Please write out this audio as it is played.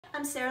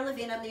I'm Sara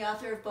Levine. I'm the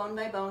author of Bone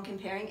by Bone,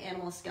 Comparing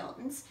Animal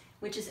Skeletons,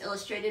 which is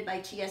illustrated by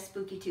T.S.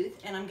 Spookytooth,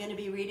 and I'm going to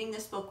be reading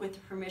this book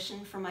with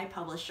permission from my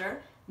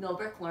publisher,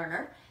 Millbrook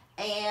Learner.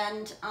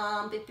 And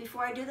but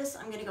before I do this,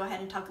 I'm going to go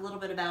ahead and talk a little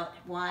bit about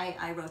why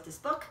I wrote this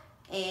book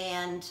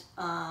and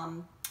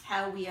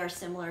how we are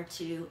similar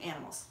to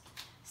animals.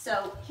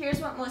 So here's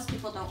what most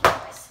people don't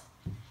realize.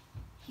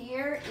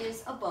 Here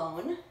is a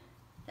bone.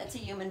 That's a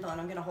human bone.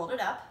 I'm going to hold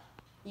it up.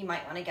 You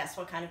might want to guess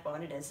what kind of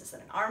bone it is. Is it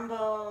an arm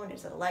bone?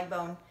 Is it a leg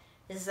bone?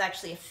 This is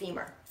actually a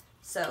femur.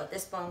 So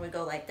this bone would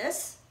go like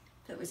this.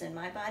 If it was in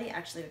my body,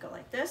 actually it would go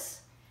like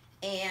this.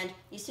 And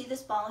you see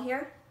this ball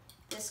here?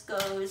 This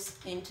goes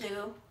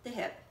into the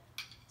hip.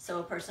 So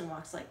a person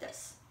walks like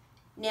this.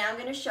 Now I'm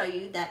going to show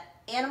you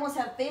that animals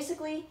have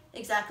basically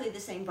exactly the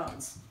same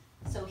bones.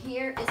 So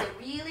here is a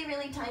really,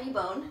 really tiny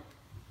bone.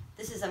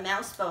 This is a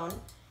mouse bone.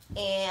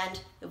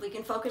 And if we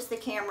can focus the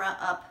camera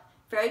up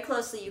very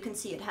closely, you can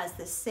see it has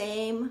the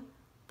same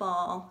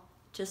ball,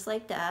 just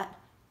like that,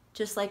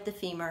 just like the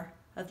femur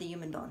of the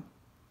human bone.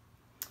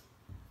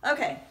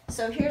 Okay,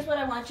 so here's what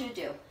I want you to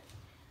do.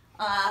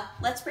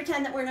 Let's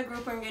pretend that we're in a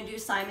group where I'm going to do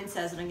Simon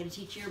Says, and I'm going to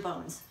teach you your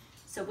bones.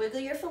 So wiggle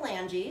your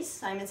phalanges.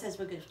 Simon says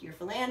wiggle your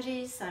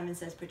phalanges. Simon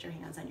says put your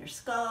hands on your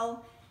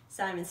skull.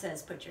 Simon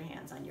says put your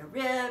hands on your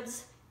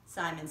ribs.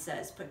 Simon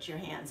says put your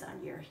hands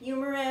on your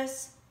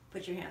humerus.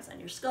 Put your hands on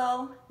your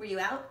skull. Were you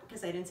out?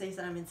 Because I didn't say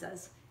Simon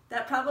Says.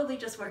 That probably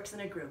just works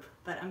in a group,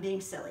 but I'm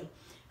being silly.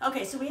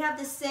 Okay, so we have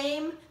the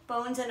same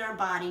bones in our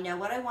body. Now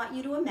what I want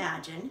you to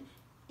imagine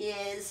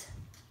is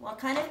what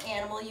kind of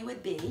animal you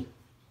would be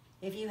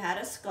if you had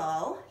a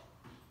skull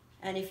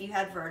and if you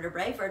had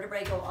vertebrae.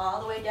 Vertebrae go all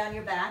the way down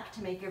your back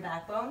to make your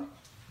backbone.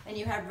 And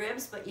you had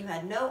ribs, but you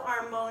had no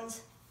arm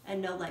bones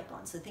and no leg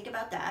bones. So think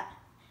about that.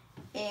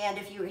 And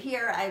if you were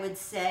here, I would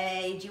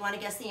say, do you want to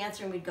guess the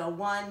answer? And we'd go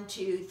 1,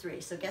 2,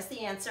 3. So guess the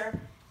answer.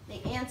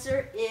 The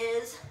answer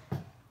is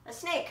a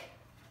snake.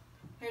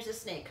 Here's a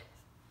snake.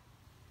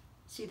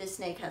 See, this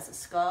snake has a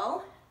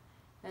skull,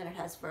 and it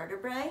has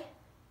vertebrae,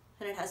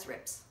 and it has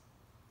ribs.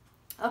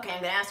 Okay,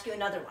 I'm going to ask you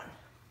another one.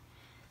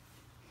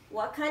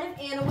 What kind of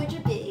animal would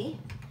you be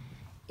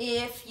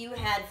if you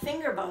had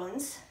finger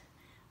bones,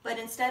 but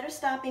instead of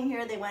stopping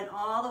here, they went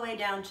all the way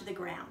down to the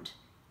ground,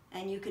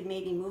 and you could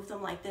maybe move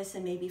them like this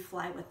and maybe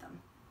fly with them?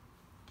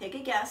 Take a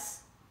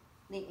guess.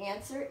 The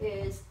answer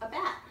is a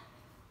bat.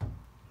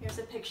 Here's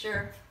a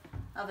picture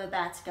of a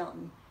bat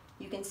skeleton.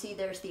 You can see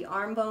there's the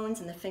arm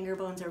bones and the finger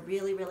bones are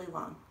really, really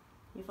long.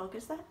 Can you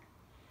focus that?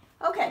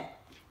 Okay,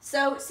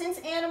 so since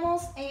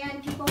animals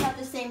and people have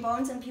the same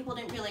bones and people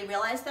didn't really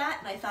realize that,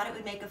 and I thought it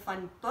would make a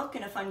fun book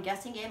and a fun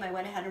guessing game, I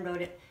went ahead and wrote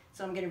it,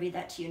 so I'm going to read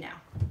that to you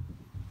now.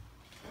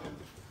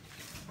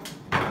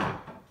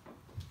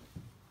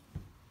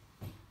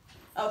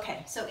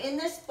 Okay, so in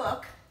this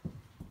book,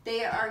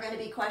 there are going to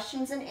be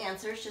questions and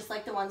answers just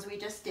like the ones we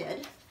just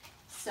did.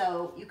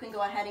 So you can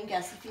go ahead and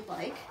guess if you'd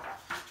like.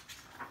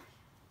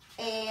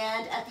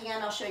 And at the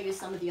end, I'll show you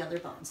some of the other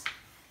bones.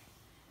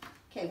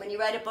 Okay, when you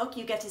write a book,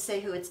 you get to say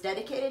who it's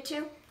dedicated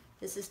to.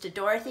 This is to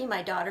Dorothy,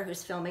 my daughter,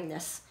 who's filming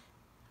this.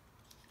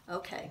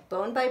 Okay,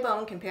 Bone by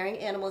Bone, Comparing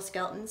Animal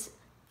Skeletons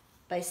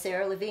by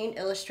Sara Levine,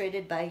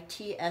 illustrated by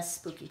T.S.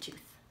 Spookytooth.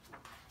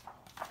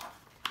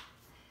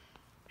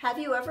 Have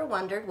you ever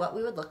wondered what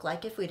we would look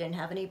like if we didn't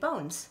have any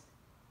bones?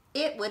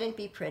 It wouldn't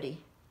be pretty.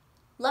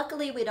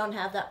 Luckily, we don't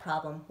have that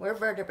problem. We're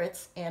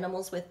vertebrates,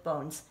 animals with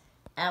bones.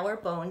 Our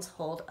bones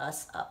hold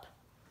us up.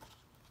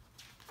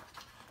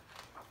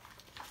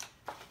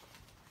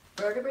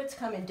 Vertebrates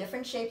come in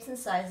different shapes and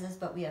sizes,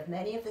 but we have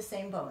many of the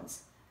same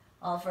bones.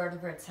 All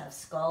vertebrates have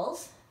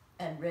skulls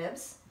and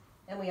ribs,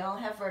 and we all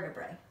have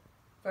vertebrae.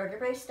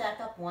 Vertebrae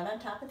stack up one on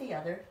top of the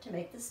other to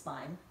make the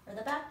spine or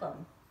the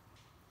backbone.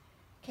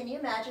 Can you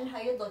imagine how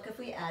you'd look if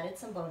we added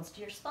some bones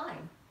to your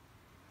spine?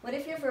 What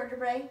if your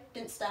vertebrae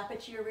didn't stop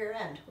at your rear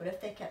end? What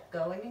if they kept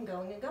going and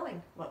going and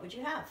going? What would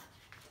you have?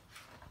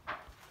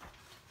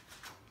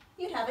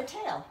 You'd have a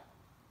tail.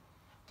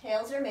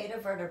 Tails are made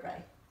of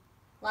vertebrae.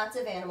 Lots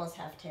of animals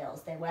have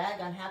tails. They wag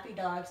on happy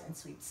dogs and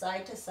sweep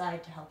side to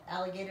side to help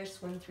alligators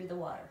swim through the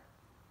water.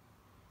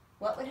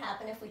 What would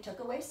happen if we took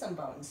away some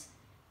bones?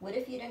 What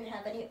if you didn't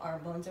have any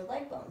arm bones or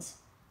leg bones?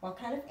 What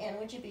kind of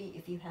animal would you be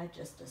if you had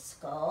just a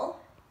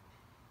skull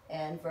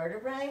and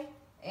vertebrae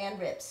and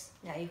ribs?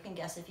 Now you can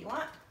guess if you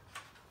want.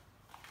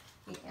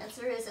 The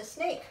answer is a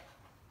snake.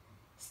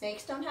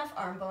 Snakes don't have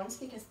arm bones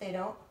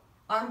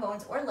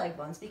or leg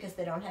bones because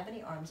they don't have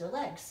any arms or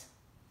legs.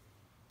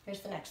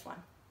 Here's the next one.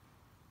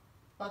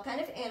 What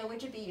kind of animal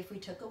would you be if we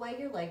took away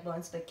your leg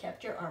bones but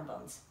kept your arm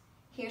bones?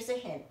 Here's a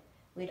hint.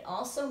 We'd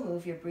also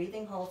move your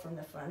breathing hole from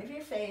the front of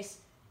your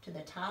face to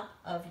the top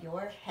of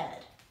your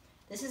head.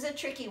 This is a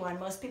tricky one.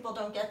 Most people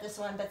don't get this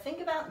one, but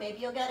think about maybe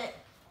you'll get it.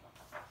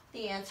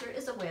 The answer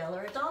is a whale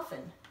or a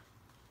dolphin.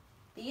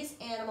 These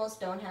animals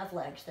don't have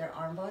legs. Their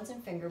arm bones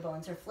and finger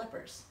bones are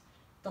flippers.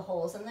 The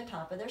holes in the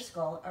top of their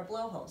skull are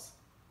blowholes.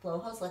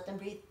 Blowholes let them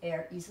breathe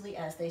air easily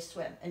as they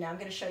swim. And now I'm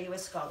going to show you a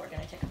skull. We're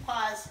going to take a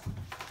pause.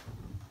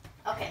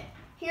 Okay,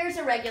 here's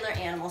a regular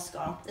animal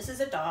skull. This is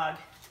a dog.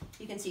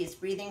 You can see its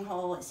breathing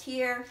hole is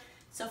here.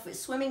 So if it's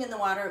swimming in the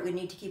water, it would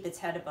need to keep its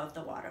head above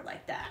the water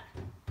like that.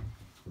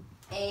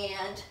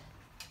 And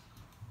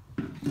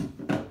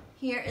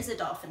here is a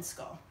dolphin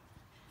skull.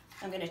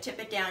 I'm going to tip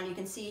it down. You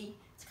can see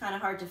it's kind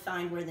of hard to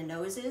find where the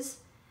nose is.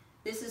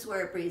 This is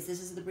where it breathes.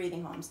 This is the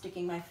breathing hole. I'm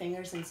sticking my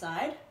fingers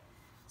inside.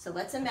 So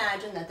let's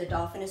imagine that the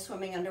dolphin is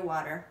swimming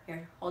underwater.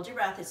 Here, hold your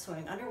breath. It's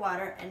swimming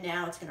underwater, and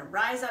now it's going to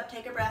rise up,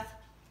 take a breath,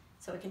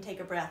 so it can take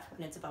a breath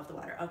when it's above the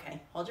water.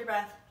 Okay, hold your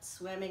breath.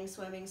 Swimming,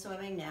 swimming,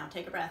 swimming. Now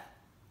take a breath.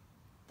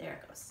 There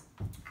it goes.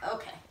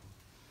 Okay.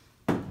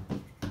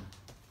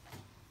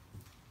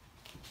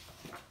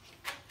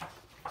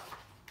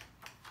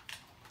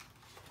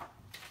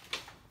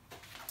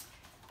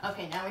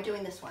 Okay, now we're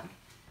doing this one.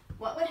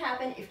 What would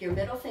happen if your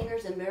middle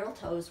fingers and middle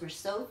toes were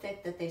so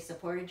thick that they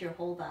supported your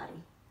whole body?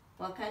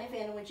 What kind of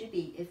animal would you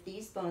be if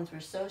these bones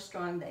were so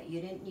strong that you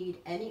didn't need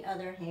any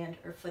other hand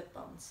or foot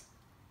bones?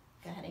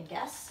 Go ahead and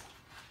guess.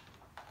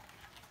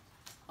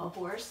 A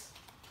horse,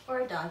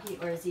 or a donkey,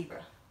 or a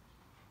zebra.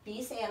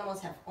 These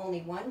animals have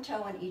only one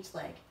toe on each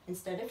leg.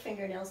 Instead of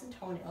fingernails and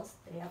toenails,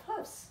 they have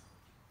hooves.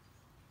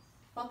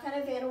 What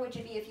kind of animal would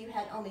you be if you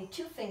had only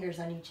 2 fingers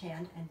on each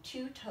hand and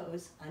 2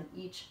 toes on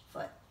each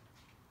foot?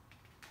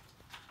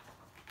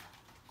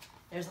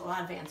 There's a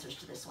lot of answers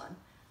to this one.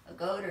 A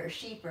goat, or a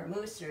sheep, or a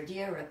moose, or a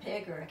deer, or a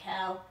pig, or a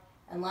cow,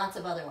 and lots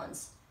of other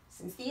ones.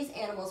 Since these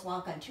animals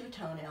walk on 2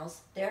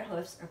 toenails, their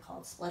hoofs are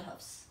called split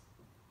hoofs.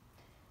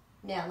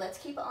 Now let's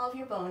keep all of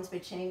your bones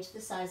but change the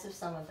size of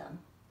some of them.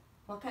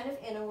 What kind of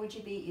animal would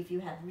you be if you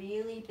had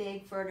really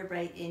big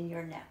vertebrae in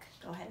your neck?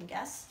 Go ahead and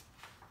guess.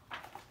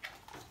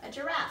 A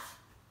giraffe.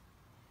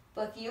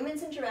 Both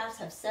humans and giraffes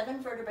have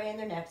 7 vertebrae in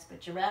their necks,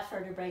 but giraffe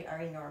vertebrae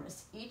are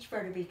enormous. Each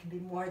vertebrae can be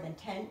more than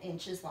 10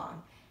 inches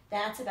long.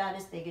 That's about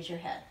as big as your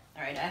head.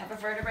 All right, I have a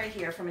vertebrae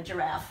here from a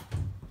giraffe.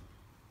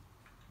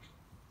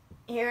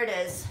 Here it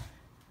is.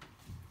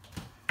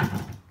 I'm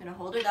gonna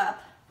hold it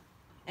up,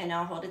 and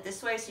now hold it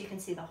this way so you can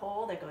see the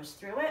hole that goes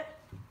through it.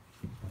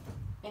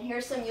 And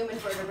here's some human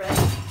vertebrae.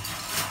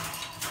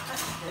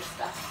 Oh, there's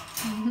stuff.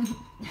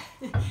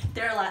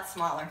 They're a lot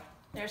smaller.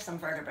 There's some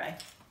vertebrae.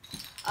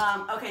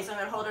 Okay, so I'm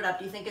gonna hold it up.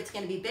 Do you think it's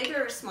gonna be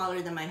bigger or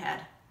smaller than my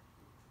head?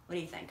 What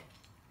do you think?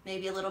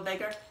 Maybe a little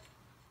bigger?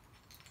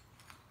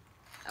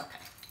 Okay.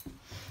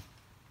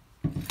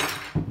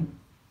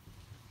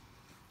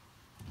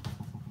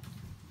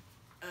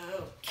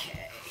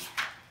 Okay.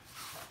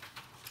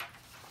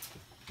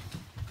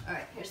 All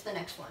right, here's the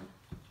next one.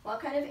 What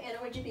kind of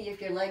animal would you be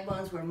if your leg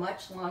bones were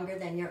much longer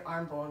than your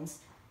arm bones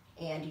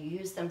and you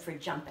used them for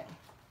jumping?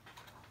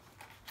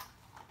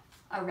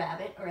 A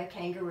rabbit or a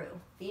kangaroo.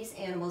 These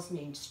animals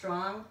need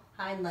strong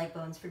hind leg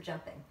bones for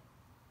jumping.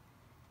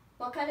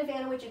 What kind of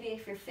animal would you be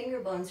if your finger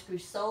bones grew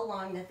so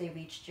long that they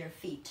reached your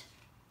feet?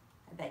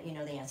 I bet you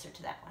know the answer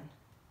to that one.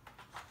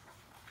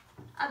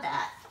 A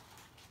bat.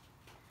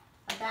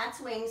 A bat's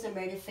wings are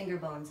made of finger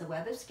bones. A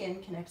web of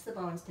skin connects the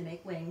bones to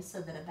make wings so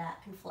that a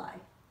bat can fly.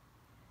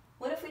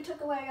 What if we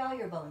took away all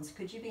your bones?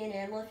 Could you be an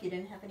animal if you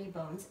didn't have any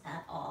bones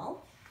at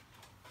all?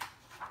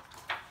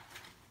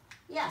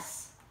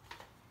 Yes.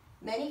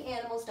 Many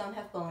animals don't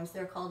have bones.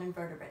 They're called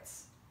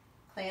invertebrates.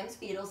 Clams,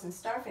 beetles, and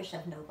starfish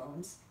have no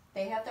bones.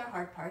 They have their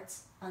hard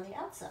parts on the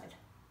outside.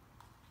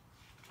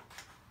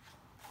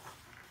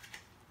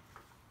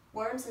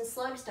 Worms and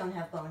slugs don't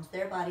have bones.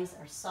 Their bodies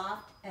are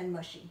soft and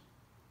mushy.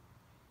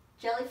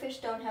 Jellyfish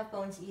don't have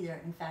bones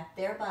either. In fact,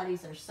 their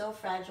bodies are so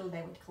fragile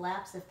they would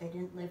collapse if they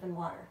didn't live in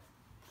water.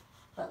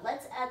 But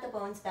let's add the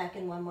bones back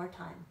in one more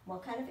time.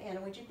 What kind of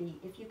animal would you be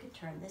if you could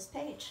turn this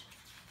page?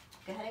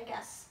 Go ahead and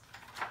guess.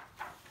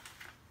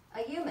 A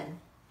human.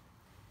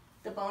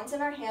 The bones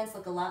in our hands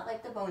look a lot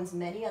like the bones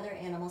many other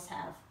animals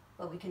have,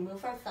 but we can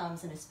move our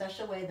thumbs in a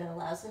special way that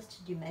allows us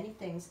to do many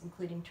things,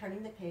 including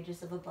turning the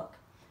pages of a book.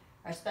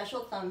 Our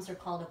special thumbs are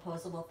called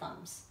opposable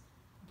thumbs.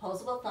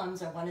 Opposable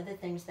thumbs are one of the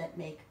things that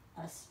make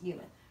us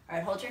human. All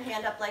right, hold your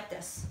hand up like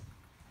this.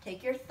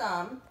 Take your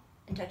thumb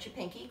and touch your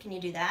pinky. Can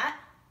you do that?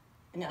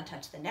 And now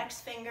touch the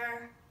next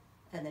finger,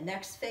 and the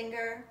next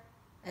finger,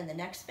 and the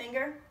next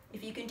finger.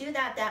 If you can do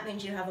that, that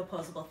means you have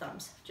opposable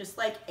thumbs. Just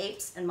like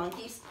apes and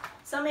monkeys.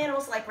 Some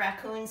animals like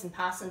raccoons and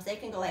possums, they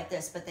can go like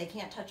this, but they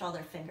can't touch all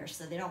their fingers,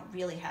 so they don't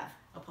really have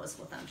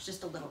opposable thumbs,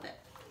 just a little bit.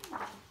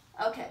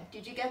 Okay,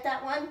 did you get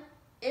that one?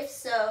 If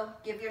so,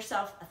 give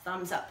yourself a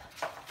thumbs up,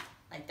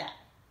 like that.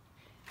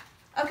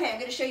 Okay, I'm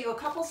gonna show you a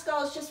couple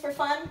skulls just for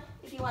fun,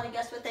 if you wanna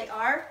guess what they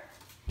are.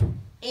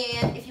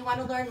 And if you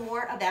wanna learn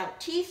more about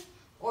teeth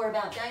or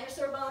about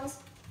dinosaur bones,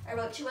 I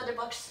wrote 2 other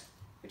books,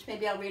 which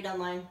maybe I'll read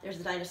online. There's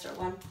the dinosaur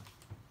one.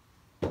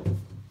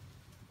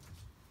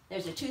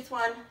 There's a tooth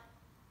one,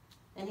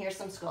 and here's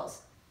some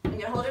skulls. I'm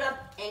gonna hold it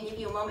up and give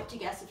you a moment to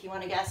guess if you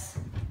wanna guess.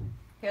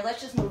 Here, let's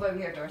just move over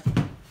here, Dorothy.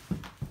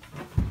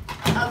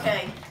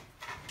 Okay,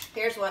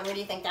 here's one. What do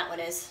you think that one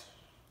is?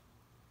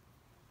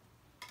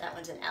 That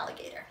one's an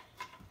alligator.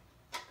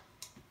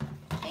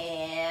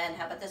 And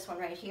how about this one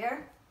right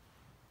here?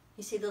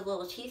 You see the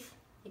little teeth?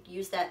 You can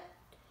use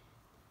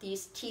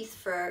these teeth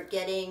for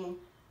getting,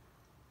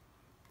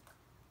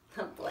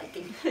 oh boy,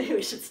 liking.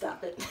 We should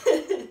stop it.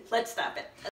 Let's stop it.